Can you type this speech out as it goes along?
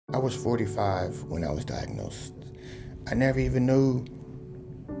I was 45 when I was diagnosed. I never even knew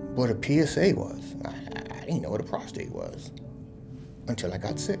what a PSA was. I didn't know what a prostate was until I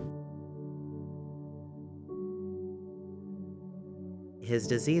got sick. His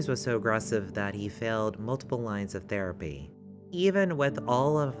disease was so aggressive that he failed multiple lines of therapy. Even with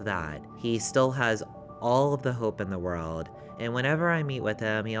all of that, he still has all of the hope in the world. And whenever I meet with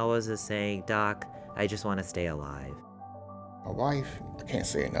him, he always is saying, "Doc, I just want to stay alive." My wife, I can't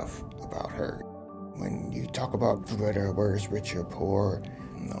say enough about her. When you talk about whether it's rich or poor,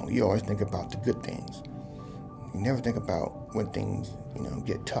 you always think about the good things. You never think about when things,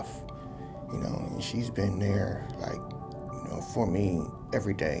 get tough, and she's been there, for me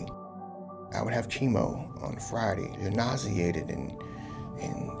every day. I would have chemo on Friday. You're nauseated and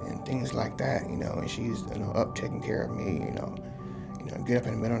things like that, and she's, up taking care of me, get up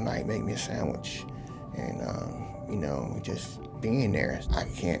in the middle of the night, make me a sandwich, and, just being there. I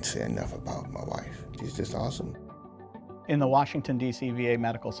can't say enough about my wife. She's just awesome. In the Washington, D.C. VA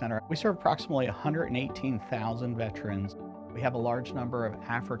Medical Center, we serve approximately 118,000 veterans. We have a large number of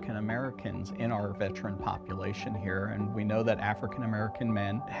African Americans in our veteran population here, and we know that African American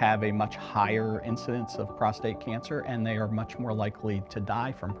men have a much higher incidence of prostate cancer, and they are much more likely to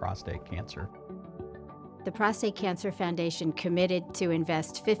die from prostate cancer. The Prostate Cancer Foundation committed to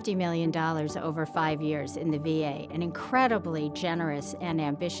invest $50 million over 5 years in the VA, an incredibly generous and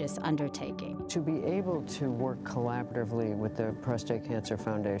ambitious undertaking. To be able to work collaboratively with the Prostate Cancer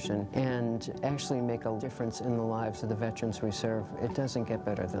Foundation and actually make a difference in the lives of the veterans we serve, it doesn't get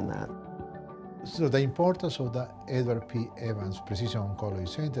better than that. So the importance of the Edward P. Evans Precision Oncology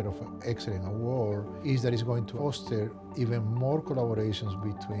Center of Excellence Award is that it's going to foster even more collaborations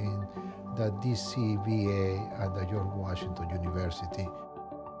between the DC VA and the George Washington University.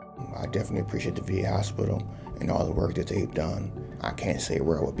 I definitely appreciate the VA hospital and all the work that they've done. I can't say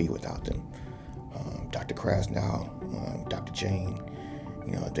where I would be without them. Dr. Krasnow, Dr. Jane,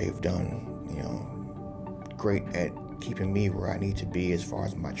 they've done, great at keeping me where I need to be as far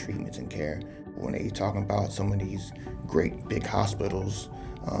as my treatments and care. When they're talking about some of these great big hospitals,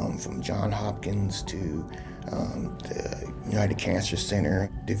 from Johns Hopkins to the United Cancer Center,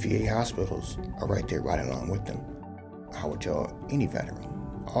 the VA hospitals are right there right along with them. I would tell any veteran,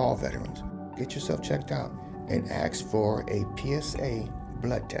 all veterans, get yourself checked out and ask for a PSA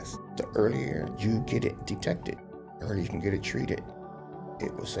blood test. The earlier you get it detected, the earlier you can get it treated,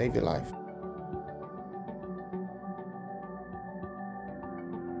 it will save your life.